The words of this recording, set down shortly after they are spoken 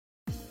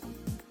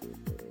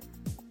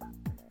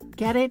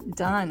get it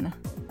done.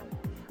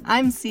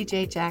 I'm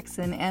CJ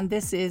Jackson, and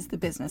this is the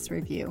Business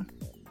Review.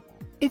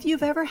 If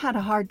you've ever had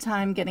a hard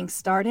time getting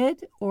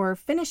started or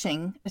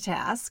finishing a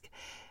task,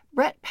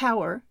 Brett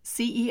Power,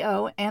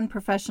 CEO and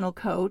professional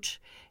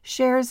coach,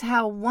 shares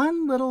how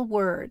one little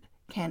word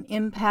can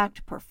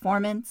impact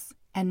performance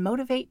and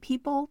motivate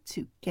people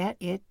to get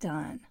it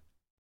done.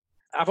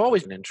 I've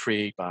always been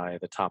intrigued by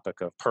the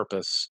topic of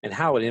purpose and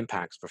how it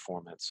impacts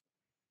performance.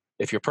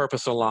 If your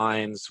purpose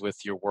aligns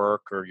with your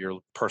work or your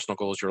personal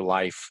goals, your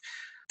life,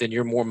 then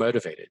you're more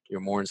motivated,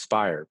 you're more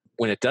inspired.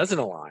 When it doesn't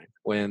align,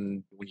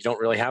 when you don't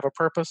really have a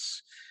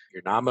purpose,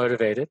 you're not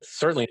motivated,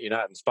 certainly you're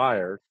not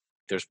inspired,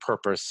 there's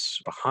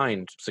purpose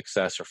behind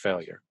success or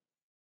failure.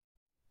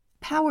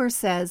 Power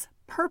says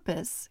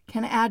purpose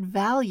can add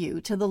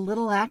value to the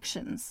little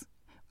actions,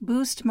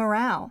 boost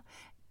morale,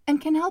 and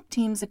can help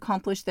teams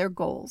accomplish their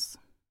goals.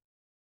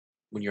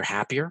 When you're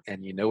happier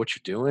and you know what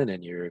you're doing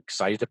and you're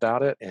excited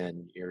about it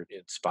and you're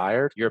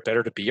inspired, you're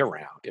better to be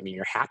around. I mean,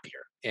 you're happier.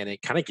 And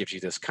it kind of gives you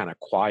this kind of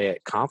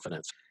quiet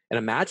confidence. And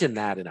imagine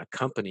that in a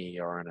company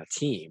or in a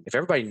team. If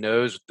everybody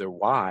knows their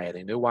why and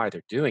they know why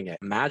they're doing it,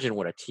 imagine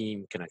what a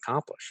team can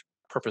accomplish.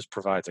 Purpose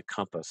provides a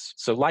compass.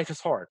 So life is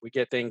hard. We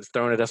get things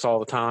thrown at us all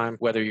the time,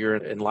 whether you're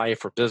in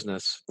life or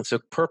business. And so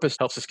purpose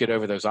helps us get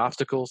over those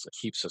obstacles. It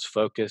keeps us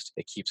focused.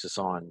 It keeps us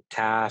on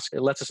task.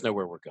 It lets us know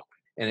where we're going.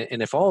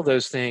 And if all of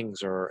those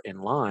things are in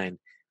line,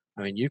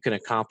 I mean, you can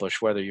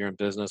accomplish, whether you're in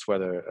business,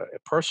 whether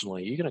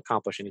personally, you can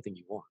accomplish anything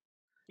you want.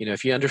 You know,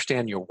 if you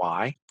understand your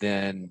why,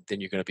 then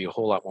you're going to be a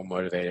whole lot more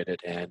motivated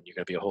and you're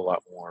going to be a whole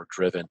lot more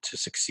driven to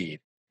succeed.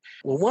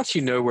 Well, once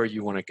you know where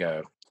you want to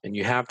go and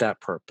you have that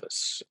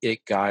purpose,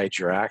 it guides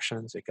your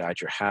actions, it guides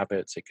your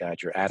habits, it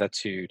guides your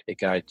attitude, it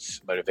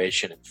guides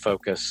motivation and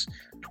focus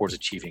towards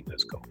achieving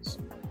those goals.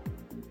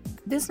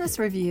 Business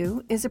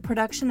Review is a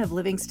production of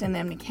Livingston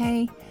M.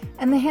 McKay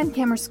and the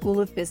Hankamer School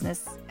of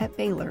Business at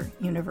Baylor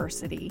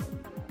University.